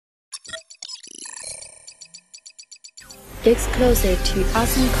Exclusive to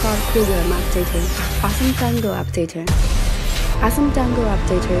R-sim Card Program Updater, R-sim Dongle Updater. R-sim Dongle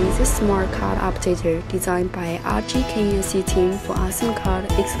Updater is a smart card updater designed by RGKNC team for R-sim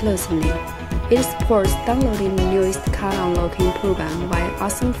card exclusively. It supports downloading the newest card unlocking program via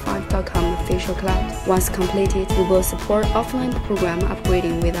R-sim5.com official cloud. Once completed, it will support offline program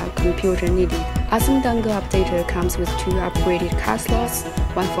upgrading without computer needed. R-sim Dongle Updater comes with 2 upgraded card slots,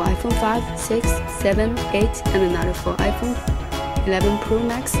 one for iPhone 5, 6, 7, 8, and another for iPhone 11 Pro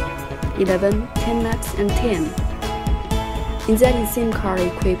Max, 11, 10 Max, and 10. Inserting SIM card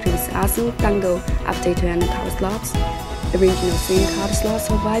equipped with R-sim Dongle Updater and power slots. Arranging the SIM card slots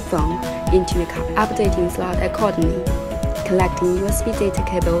of iPhone into a updating slot accordingly. Collecting USB data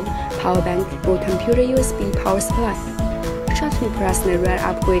cable, power bank, or computer USB power supply. Shortly press the red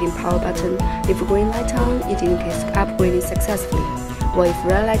upgrading power button. If green light on, it indicates upgrading successfully. Or if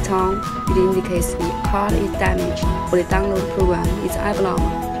red light on, it indicates the card is damaged or the download program is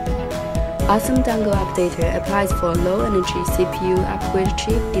abnormal. R-sim Dongle Updater applies for low-energy CPU upgrade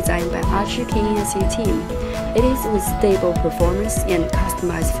chip designed by RGKNC team. It is with stable performance and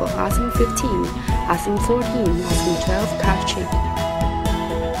customized for R-sim 15, R-sim 14, R-sim 12 card chip.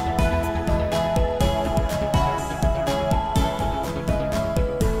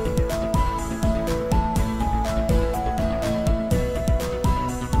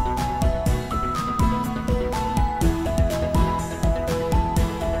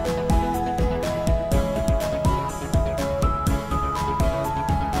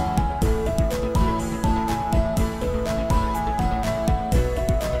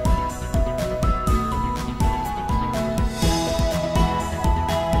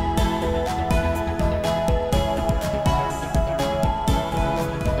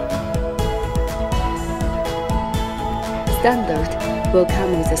 Standard will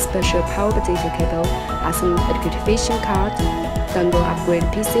come with a special power data cable, R-sim activation card, dongle upgrade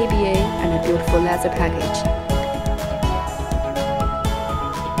PCBA, and a beautiful leather package.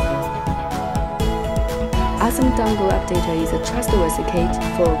 R-sim Dongle Updater is a trustworthy kit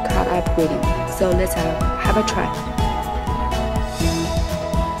for card upgrading, so let's have a try.